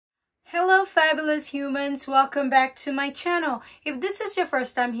Hello fabulous humans, welcome back to my channel. If this is your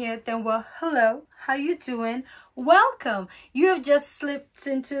first time here, then well, hello, how you doing? Welcome. You have just slipped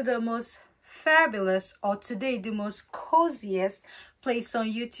into the most fabulous, or today the most coziest place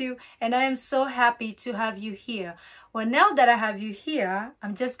on YouTube, and I am so happy to have you here. Well, now that I have you here,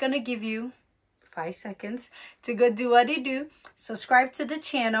 I'm just gonna give you 5 seconds to go do what you do. Subscribe to the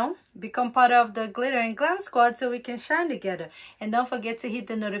channel, become part of the glitter and glam squad so we can shine together, and don't forget to hit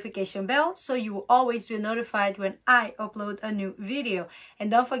the notification bell so you will always be notified when I upload a new video. And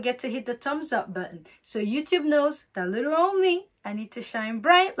don't forget to hit the thumbs up button so YouTube knows that little old me, I need to shine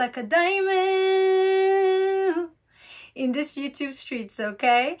bright like a diamond in this YouTube streets.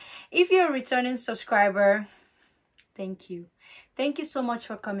 Okay, if you're a returning subscriber, thank you. Thank you so much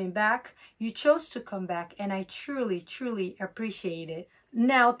for coming back. You chose to come back, and I truly appreciate it.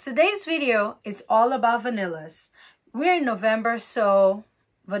 Now, today's video is all about vanillas. We're in November, so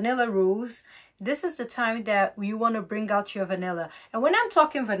vanilla rules. This is the time that you want to bring out your vanilla. And when I'm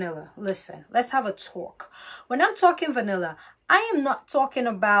talking vanilla, listen, let's have a talk. When I'm talking vanilla, I am not talking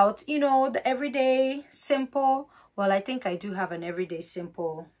about, you know, the everyday simple. Well, I think I do have an everyday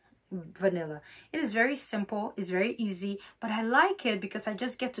simple vanilla. It is very simple, it's very easy, but I like it because I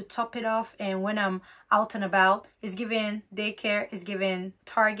just get to top it off, and when I'm out and about, it's given daycare, it's given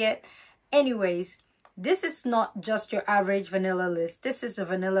Target. Anyways, this is not just your average vanilla list. This is a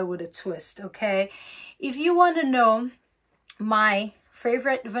vanilla with a twist. Okay, if you want to know my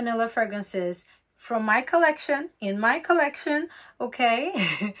favorite vanilla fragrances from my collection, in my collection,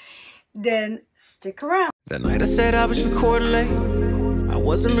 okay, then stick around. That night I said I was recording late. I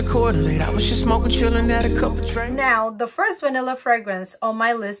wasn't recording late, I was just smoking, chilling at a couple drinks. Now, the first vanilla fragrance on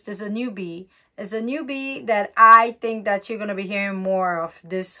my list is a newbie. It's a newbie that I think that you're going to be hearing more of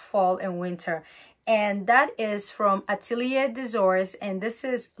this fall and winter. And that is from Atelier des Ors, and this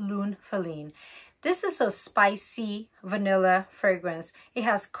is Lune Feline. This is a spicy vanilla fragrance. It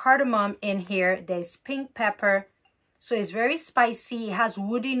has cardamom in here. There's pink pepper. So it's very spicy. It has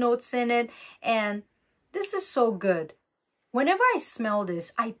woody notes in it. And this is so good. Whenever I smell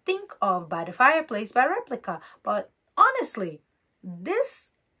this, I think of By the Fireplace by Replica. But honestly,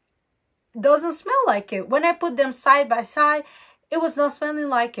 this doesn't smell like it. When I put them side by side, it was not smelling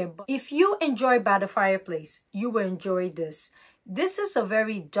like it. But if you enjoy By the Fireplace, you will enjoy this. This is a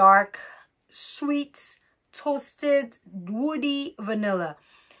very dark, sweet, toasted, woody vanilla.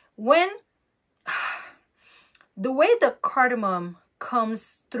 When the way the cardamom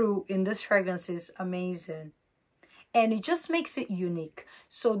comes through in this fragrance is amazing. And it just makes it unique.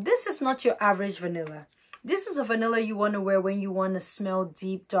 So this is not your average vanilla. This is a vanilla you want to wear when you want to smell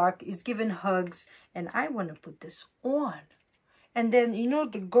deep, dark. It's giving hugs. And I want to put this on. And then, you know,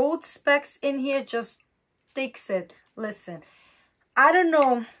 the gold specks in here just takes it. Listen, I don't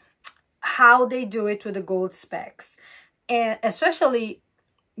know how they do it with the gold specks. And especially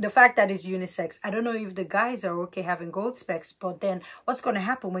the fact that it's unisex. I don't know if the guys are okay having gold specks, but then what's going to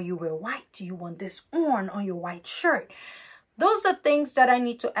happen when you wear white? Do you want this on your white shirt? Those are things that I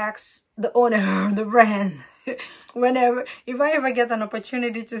need to ask the owner of the brand whenever, if I ever get an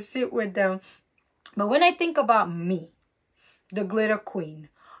opportunity to sit with them. But when I think about me, the glitter queen,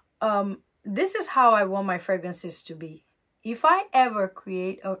 this is how I want my fragrances to be. If I ever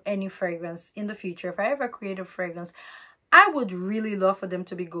create any fragrance in the future, if I ever create a fragrance, I would really love for them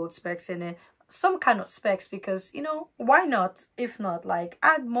to be gold specks in it. Some kind of specks, because, you know, why not? If not, like,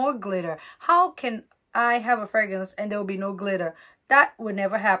 add more glitter. How can I have a fragrance and there will be no glitter? That would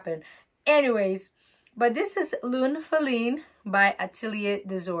never happen. Anyways, but this is Lune Feline by Atelier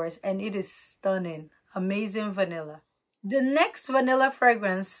des Ors, and it is stunning. Amazing vanilla. The next vanilla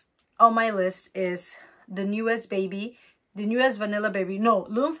fragrance on my list is the newest baby. The newest vanilla baby. No,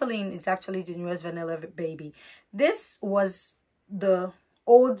 Lune Feline is actually the newest vanilla baby. This was the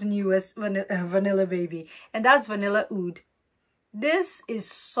old newest vanilla baby, and that's Vanilla Oud. This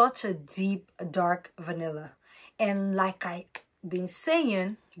is such a deep, dark vanilla. And like I've been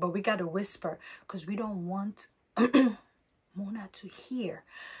saying, but we gotta whisper because we don't want Mona to hear.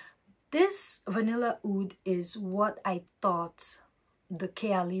 This Vanilla Oud is what I thought the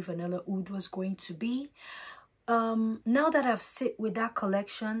Kayali Vanilla Oud was going to be. Now that I've sit with that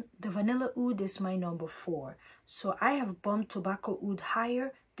collection, the Vanilla Oud is my number 4. So I have bumped Tobacco Oud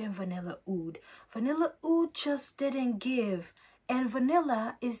higher than Vanilla Oud. Vanilla Oud just didn't give, and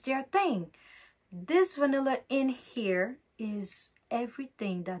vanilla is their thing. This vanilla in here is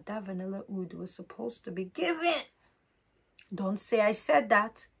everything that Vanilla Oud was supposed to be given. Don't say I said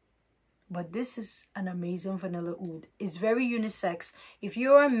that. But this is an amazing vanilla oud. It's very unisex. If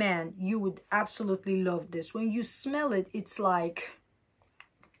you're a man, you would absolutely love this. When you smell it, it's like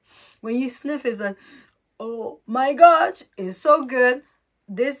When you sniff, it's like, oh my gosh, it's so good.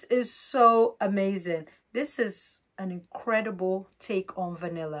 This is so amazing. This is an incredible take on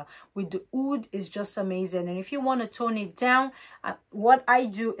vanilla. With the oud, is just amazing. And if you want to tone it down, what I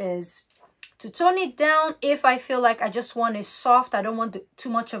do is to tone it down, if I feel like I just want it soft, I don't want too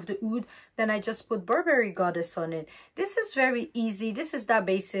much of the oud, then I just put Burberry Goddess on it. This is very easy. This is that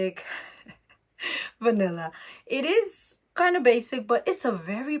basic vanilla. It is kind of basic, but it's a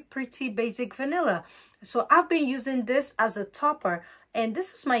very pretty basic vanilla. So I've been using this as a topper, and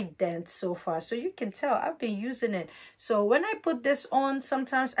this is my dent so far, so you can tell I've been using it. So when I put this on,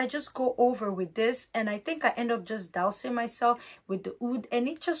 sometimes I just go over with this, and I think I end up just dousing myself with the oud, and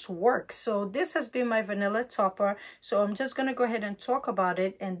it just works. So this has been my vanilla topper, so I'm just gonna go ahead and talk about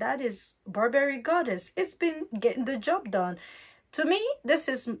it, and that is Burberry Goddess. It's been getting the job done. To me, this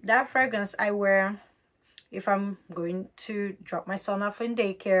is that fragrance I wear if I'm going to drop my son off in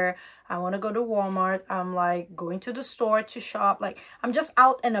daycare. I want to go to Walmart. I'm like going to the store to shop. Like, I'm just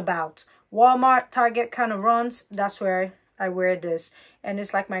out and about. Walmart, Target kind of runs. That's where I wear this. And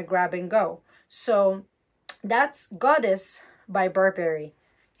it's like my grab and go. So that's Goddess by Burberry.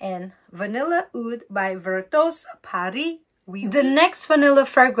 And Vanilla Oud by Virtus Paris. The next vanilla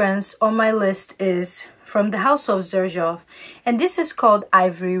fragrance on my list is from the house of Xerjoff. And this is called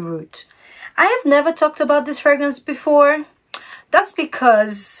Ivory Root. I have never talked about this fragrance before. That's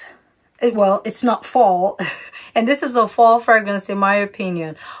because, well, it's not fall. And this is a fall fragrance in my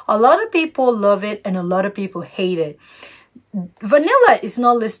opinion. A lot of people love it and a lot of people hate it. Vanilla is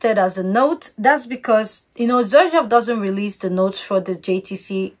not listed as a note. That's because, you know, Xerjoff doesn't release the notes for the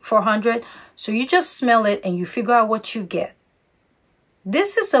JTC 400. So you just smell it and you figure out what you get.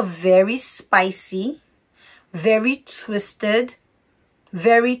 This is a very spicy, very twisted,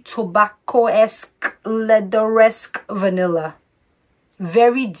 very tobacco-esque, leather-esque vanilla.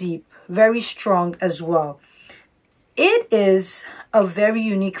 Very deep, very strong as well. It is a very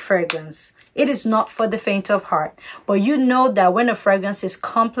unique fragrance. It is not for the faint of heart. But you know that when a fragrance is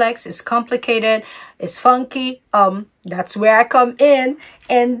complex, it's complicated, it's funky, that's where I come in.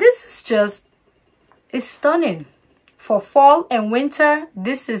 And this is just, it's stunning. For fall and winter,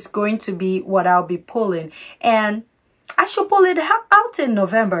 this is going to be what I'll be pulling. And I should pull it out in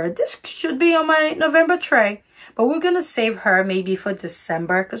November. This should be on my November tray. But we're going to save her maybe for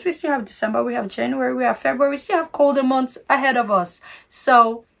December. Because we still have December, we have January, we have February. We still have colder months ahead of us.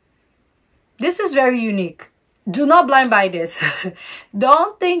 So this is very unique. Do not blind buy this.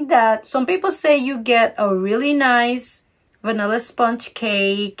 Don't think that some people say you get a really nice vanilla sponge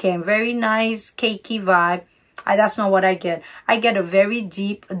cake and very nice cakey vibe. That's not what I get. I get a very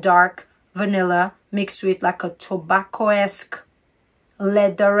deep, dark vanilla mixed with like a tobacco-esque,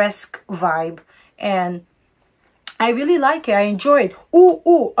 leather-esque vibe. And I really like it. I enjoy it.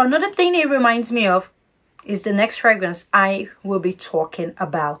 Ooh, another thing it reminds me of is the next fragrance I will be talking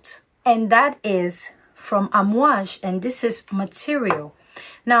about. And that is from Amouage. And this is Material.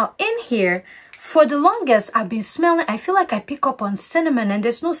 Now, in here, for the longest, I've been smelling, I feel like I pick up on cinnamon, and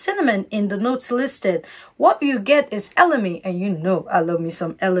there's no cinnamon in the notes listed. What you get is elemi, and you know I love me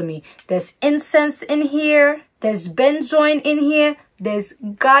some elemi. There's incense in here, there's benzoin in here, there's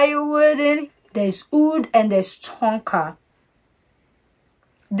gaiawood in, there's oud, and there's tonka.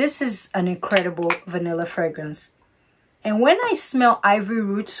 This is an incredible vanilla fragrance. And when I smell Ivory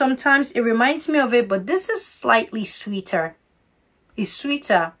Root, sometimes it reminds me of it, but this is slightly sweeter. It's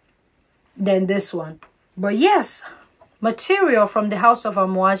sweeter than this one. But yes, Material from the house of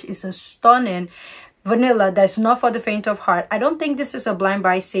Amouage is a stunning vanilla that's not for the faint of heart. I don't think this is a blind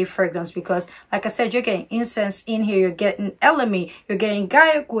buy safe fragrance because, like I said, you're getting incense in here, you're getting elemi, you're getting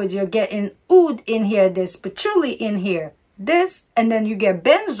gaiawood, you're getting oud in here, there's patchouli in here, this, and then you get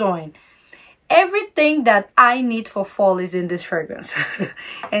benzoin. Everything that I need for fall is in this fragrance.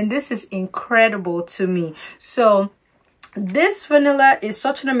 And this is incredible to me. So this vanilla is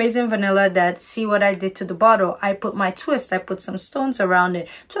such an amazing vanilla that, see what I did to the bottle? I put my twist, I put some stones around it,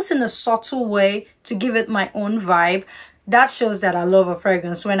 just in a subtle way to give it my own vibe. That shows that I love a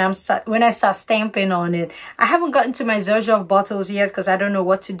fragrance when I start stamping on it. I haven't gotten to my Xerjoff bottles yet because I don't know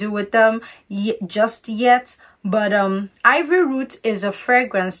what to do with them just yet. But Ivory Root is a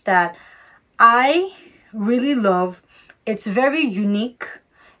fragrance that I really love. It's very unique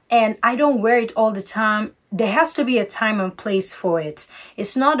and I don't wear it all the time. There has to be a time and place for it.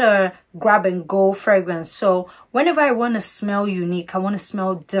 It's not a grab and go fragrance. So whenever I want to smell unique, I want to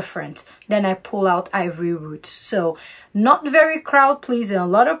smell different, then I pull out Ivory Root. So not very crowd pleasing. A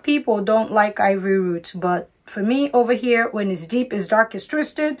lot of people don't like Ivory Root, but for me over here, when it's deep, it's dark, it's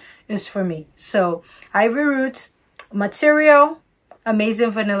twisted, it's for me. So Ivory Root, Material,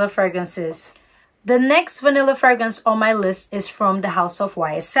 amazing vanilla fragrances. The next vanilla fragrance on my list is from the house of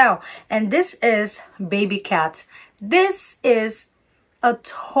YSL, and this is BABYCAT. This is a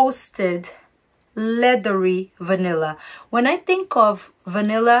toasted, leathery vanilla. When I think of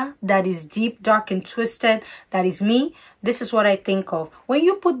vanilla that is deep, dark, and twisted, that is me, this is what I think of. When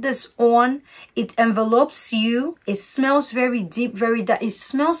you put this on, it envelopes you. It smells very deep, very dark. It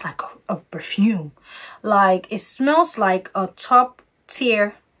smells like a perfume. Like, it smells like a top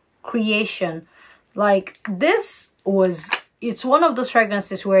tier creation. Like, this was, it's one of those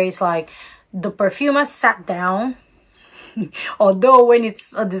fragrances where it's like the perfumer sat down. Although when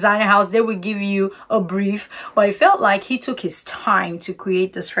it's a designer house, they would give you a brief, but it felt like he took his time to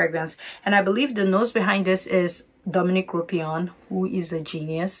create this fragrance. And I believe the nose behind this is Dominic Ropion, who is a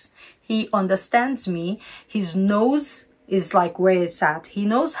genius. He understands me. His nose is like where it's at. He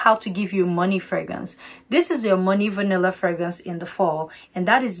knows how to give you money fragrance. This is your money vanilla fragrance in the fall, and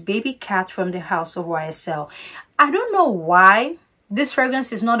that is BABYCAT from the house of YSL. I don't know why this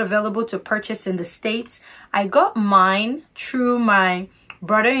fragrance is not available to purchase in the States. I got mine through my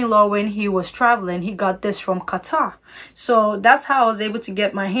brother-in-law when he was traveling. He got this from Qatar. So that's how I was able to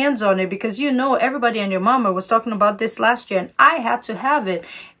get my hands on it, because you know everybody and your mama was talking about this last year, and I had to have it.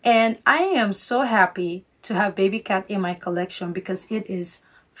 And I am so happy to have BABYCAT in my collection because it is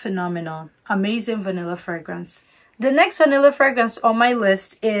phenomenal. Amazing vanilla fragrance. The next vanilla fragrance on my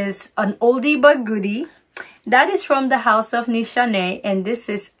list is an oldie but goodie. That is from the house of Nishane, and this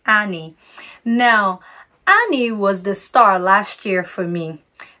is Annie. Now, Annie was the star last year for me.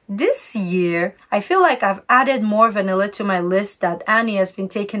 This year, I feel like I've added more vanilla to my list, that Annie has been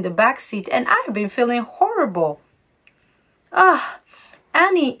taking the back seat, and I've been feeling horrible.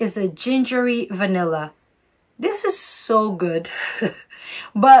 Annie is a gingery vanilla. This is so good.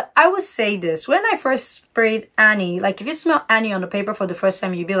 But I would say this, when I first sprayed Annie, like if you smell Annie on the paper for the first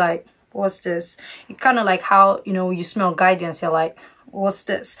time, you'd be like, what's this? It kind of like how, you know, you smell Guidance, you're like, what's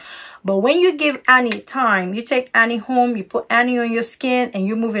this? But when you give Annie time, you take Annie home, you put Annie on your skin, and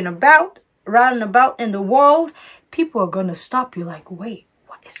you're moving about, round and about in the world, people are gonna stop you like, wait,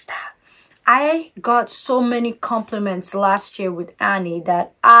 what is that? I got so many compliments last year with Annie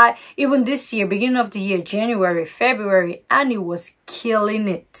that even this year, beginning of the year, January, February, Annie was killing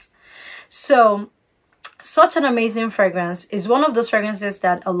it. So, such an amazing fragrance. Is one of those fragrances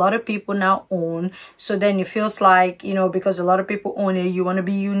that a lot of people now own. So then it feels like, you know, because a lot of people own it, you want to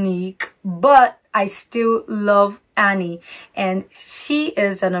be unique. But I still love Annie. And she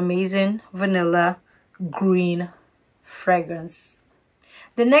is an amazing vanilla green fragrance.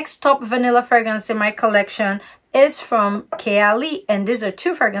 The next top vanilla fragrance in my collection is from Kayali, and these are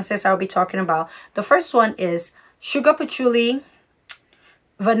two fragrances I'll be talking about. The first one is Sugar Patchouli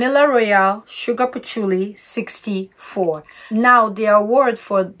Vanilla Royale Sugar Patchouli 64. Now, the award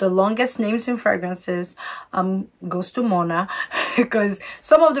for the longest names in fragrances goes to Mona, because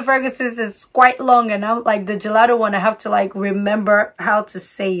some of the fragrances is quite long, and I'm like the gelato one, I have to like remember how to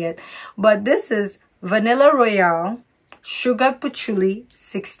say it. But this is Vanilla Royale Sugar Patchouli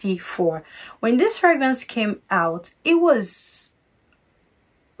 64. When this fragrance came out, it was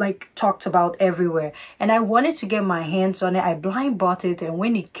like talked about everywhere, and I wanted to get my hands on it. I blind bought it, and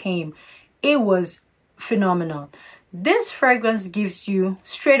when it came, it was phenomenal. This fragrance gives you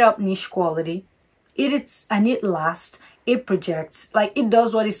straight up niche quality. It lasts. It projects, like it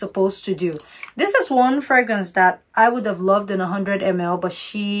does what it's supposed to do. This is one fragrance that I would have loved in 100 ml, but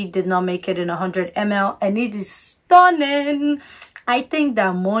she did not make it in 100 ml, and it is stunning. I think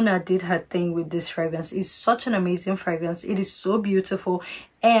that Mona did her thing with this fragrance. It's such an amazing fragrance. It is so beautiful,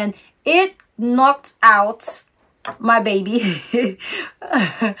 and it knocked out my baby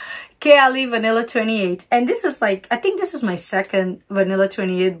Kayali Vanilla 28, and this is like, I think this is my second Vanilla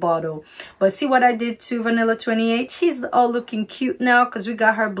 28 bottle. But see what I did to Vanilla 28? She's all looking cute now because we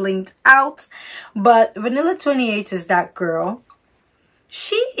got her blinged out. But Vanilla 28 is that girl.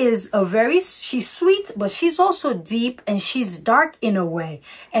 She is she's sweet, but she's also deep, and she's dark in a way,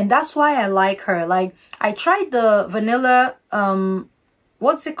 and that's why I like her. Like, I tried the vanilla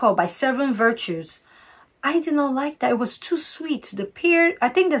what's it called, by 7 Virtues. I did not like that. It was too sweet. The pear, I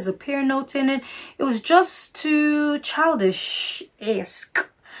think there's a pear note in it. It was just too childish-esque.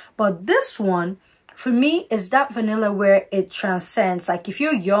 But this one, for me, is that vanilla where it transcends. Like, if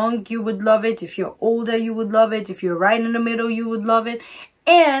you're young, you would love it. If you're older, you would love it. If you're right in the middle, you would love it.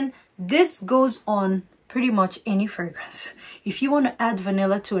 And this goes on pretty much any fragrance. If you want to add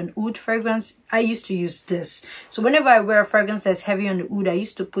vanilla to an oud fragrance, I used to use this. So whenever I wear a fragrance that's heavy on the oud, I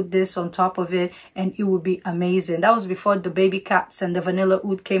used to put this on top of it, and it would be amazing. That was before the BABYCATs and the vanilla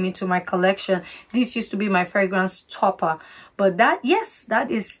oud came into my collection. This used to be my fragrance topper. But that, yes,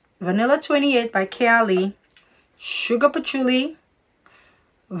 that is Vanilla 28 by Kayali, Sugar Patchouli,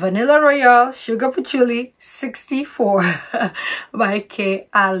 Vanilla Royale, Sugar Patchouli 64 by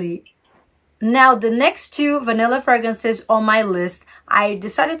Kayali. Now, the next two vanilla fragrances on my list, I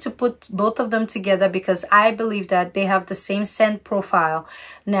decided to put both of them together because I believe that they have the same scent profile.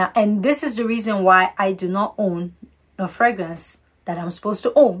 Now, and this is the reason why I do not own a fragrance that I'm supposed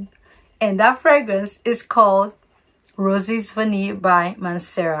to own. And that fragrance is called Rosie's Vanille by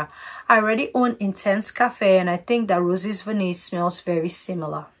Mancera. I already own Intense Cafe, and I think that Rosie's Vanille smells very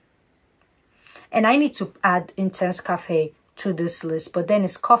similar. And I need to add Intense Cafe to this list, but then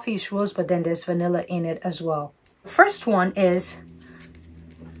it's coffee, it's rose, but then there's vanilla in it as well. First one is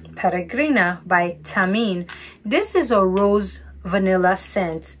Peregrina by Tamine. This is a rose vanilla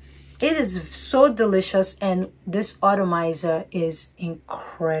scent. It is so delicious, and this atomizer is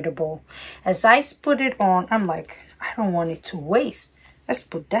incredible. As I put it on, I'm like, I don't want it to waste. Let's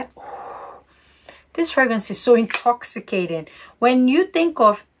put that. This fragrance is so intoxicating. When you think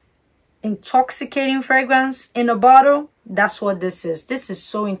of intoxicating fragrance in a bottle, that's what this is. This is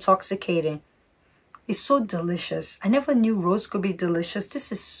so intoxicating. It's so delicious. I never knew rose could be delicious.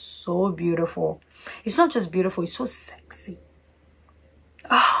 This is so beautiful. It's not just beautiful, it's so sexy.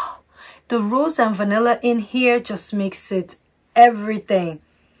 Ah, the rose and vanilla in here just makes it everything.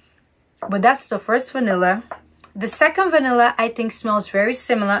 But that's the first vanilla. The second vanilla I think smells very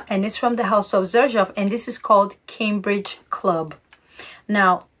similar, and it's from the house of Xerjoff, and this is called Cambridge Club.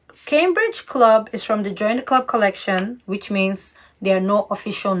 Now, Cambridge Club is from the Join the Club collection, which means there are no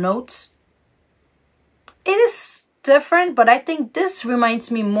official notes. It is different, but I think this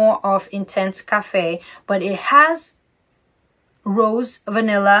reminds me more of Intense Cafe, but it has rose,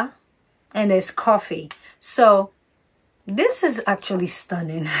 vanilla, and there's coffee. So this is actually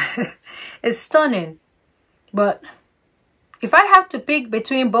stunning. It's stunning. But if I have to pick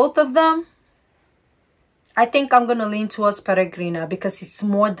between both of them, I think I'm going to lean towards Peregrina because it's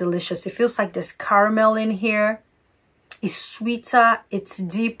more delicious. It feels like there's caramel in here. It's sweeter, it's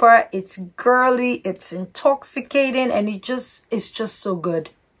deeper, it's girly, it's intoxicating, and it's just so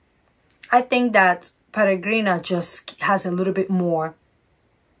good. I think that Peregrina just has a little bit more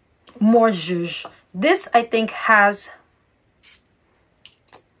zhuzh. This, I think, has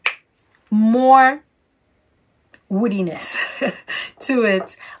more woodiness to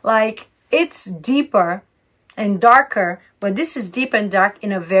it. Like, it's deeper and darker, but this is deep and dark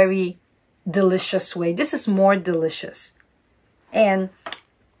in a very delicious way. This is more delicious. And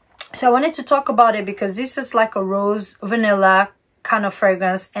so I wanted to talk about it because this is like a rose vanilla kind of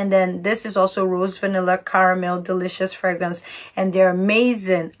fragrance, and then this is also rose vanilla caramel delicious fragrance, and they're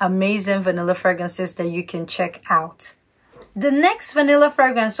amazing vanilla fragrances that you can check out. The next vanilla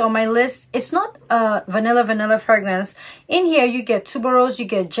fragrance on my list, it's not a vanilla fragrance. In here you get tuberose, you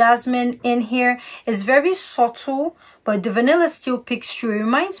get jasmine in here. It's very subtle, but the vanilla still picks through. It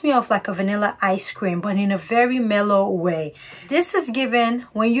reminds me of like a vanilla ice cream, but in a very mellow way. This is given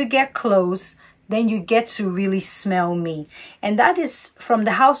when you get close, then you get to really smell me. And that is from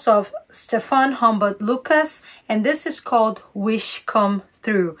the house of Stefan Humbert Lucas, and this is called Wish Come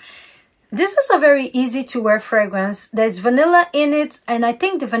Through. This is a very easy to wear fragrance. There's vanilla in it, and I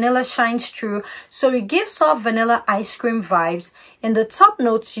think the vanilla shines through, so it gives off vanilla ice cream vibes. In the top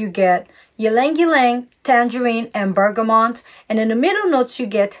notes you get ylang ylang, tangerine, and bergamot, and in the middle notes you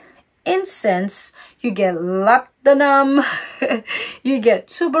get incense, you get labdanum, you get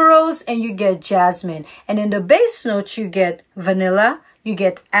tuberose, and you get jasmine. And in the base notes you get vanilla, you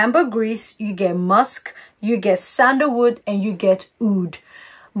get ambergris, you get musk, you get sandalwood, and you get oud.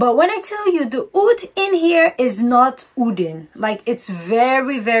 But when I tell you the oud in here is not ouding, like it's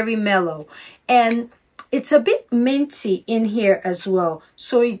very, very mellow. And it's a bit minty in here as well.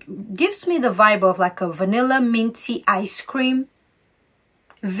 So it gives me the vibe of like a vanilla minty ice cream.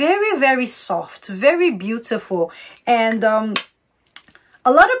 Very, very soft, very beautiful. And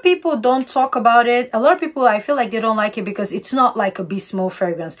a lot of people don't talk about it. A lot of people, I feel like they don't like it because it's not like a beast mode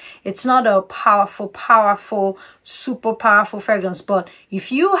fragrance. It's not a powerful, super powerful fragrance. But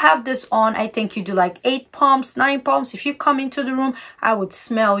if you have this on, I think you do like 8 pumps, 9 pumps. If you come into the room, I would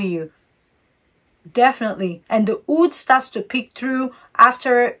smell you. Definitely. And the oud starts to peek through.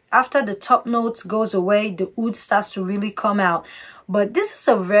 After the top notes goes away, the oud starts to really come out. But this is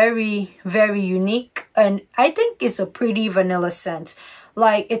a very, very unique, and I think it's a pretty vanilla scent.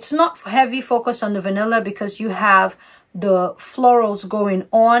 Like, it's not heavy focus on the vanilla because you have the florals going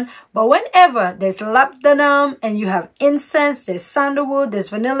on. But whenever there's labdanum and you have incense, there's sandalwood, there's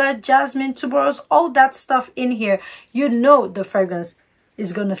vanilla, jasmine, tuberose, all that stuff in here, you know the fragrance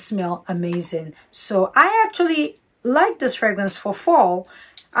is gonna smell amazing. So I actually like this fragrance for fall.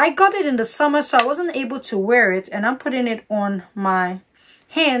 I got it in the summer, so I wasn't able to wear it, and I'm putting it on my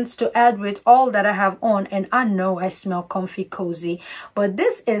hands to add with all that I have on, and I know I smell comfy, cozy. But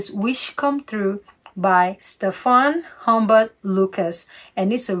this is Wish Come True by Stefan Humbert Lucas,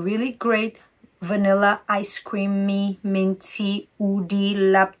 and it's a really great vanilla ice creamy minty oudi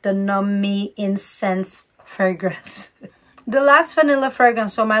labdanum incense fragrance. The last vanilla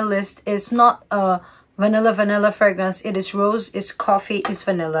fragrance on my list is not a vanilla fragrance. It is rose, is coffee, is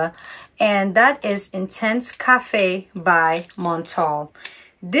vanilla, and that is Intense Cafe by Montal.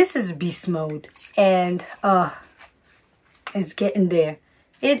 This is beast mode, and it's getting there.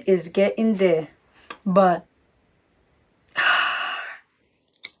 It is getting there, but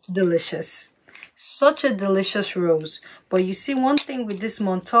delicious. Such a delicious rose. But you see, one thing with this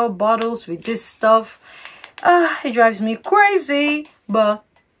Montal bottles, with this stuff, it drives me crazy, but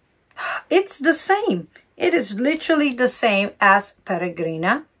it's the same. It is literally the same as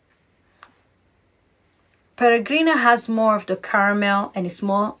Peregrina. Peregrina has more of the caramel and it's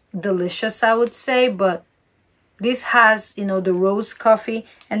more delicious, I would say, but this has, you know, the rose coffee.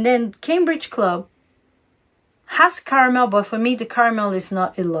 And then Cambridge Club has caramel, but for me the caramel is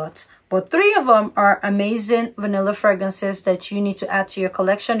not a lot. But three of them are amazing vanilla fragrances that you need to add to your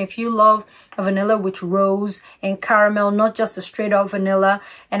collection if you love a vanilla with rose and caramel, not just a straight up vanilla.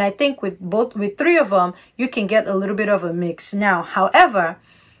 And I think with three of them, you can get a little bit of a mix. Now, however,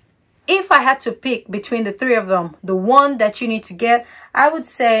 if I had to pick between the three of them, the one that you need to get, I would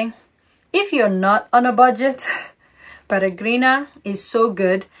say, if you're not on a budget, Peregrina is so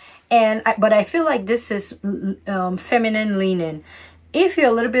good. But I feel like this is feminine leaning. If you're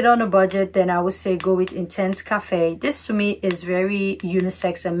a little bit on a budget, then I would say go with Intense Cafe. This to me is very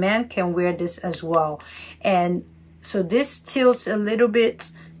unisex. A man can wear this as well. And so this tilts a little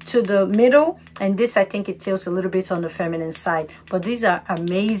bit to the middle, and this I think it tilts a little bit on the feminine side. But these are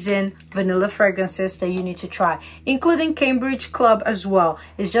amazing vanilla fragrances that you need to try, including Cambridge Club as well.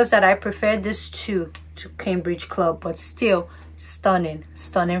 It's just that I prefer this to Cambridge Club, but still stunning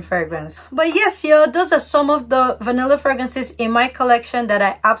fragrance. But yes, yo, those are some of the vanilla fragrances in my collection that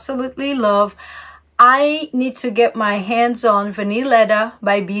I absolutely love. I need to get my hands on Vanilletta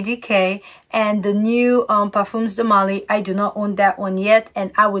by BDK and the new Parfums de Mali. I do not own that one yet,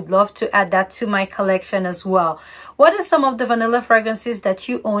 and I would love to add that to my collection as well. What are some of the vanilla fragrances that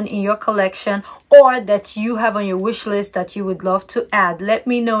you own in your collection or that you have on your wish list that you would love to add? Let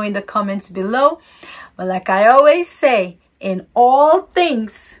me know in the comments below. But like I always say, in all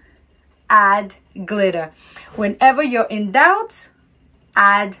things, add glitter. Whenever you're in doubt,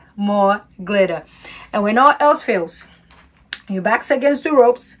 add more glitter. And when all else fails, your back's against the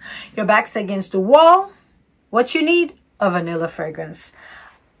ropes, your back's against the wall, what you need? A vanilla fragrance.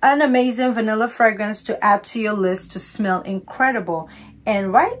 An amazing vanilla fragrance to add to your list to smell incredible.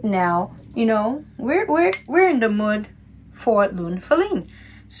 And right now, you know, we're in the mood for Lune Feline.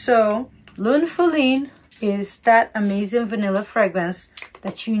 So Lune Feline is that amazing vanilla fragrance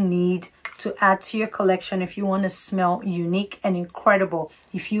that you need to add to your collection if you want to smell unique and incredible.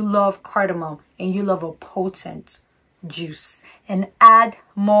 If you love cardamom and you love a potent juice, and add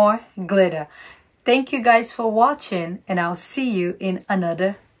more glitter. Thank you guys for watching, and I'll see you in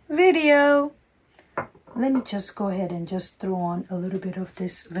another video. Let me just go ahead and just throw on a little bit of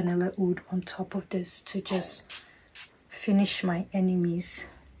this vanilla oud on top of this to just finish my enemies.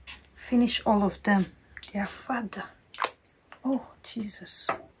 Finish all of them. They're fat. Oh, Jesus.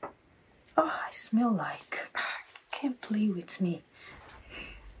 Oh, I smell like... Can't play with me.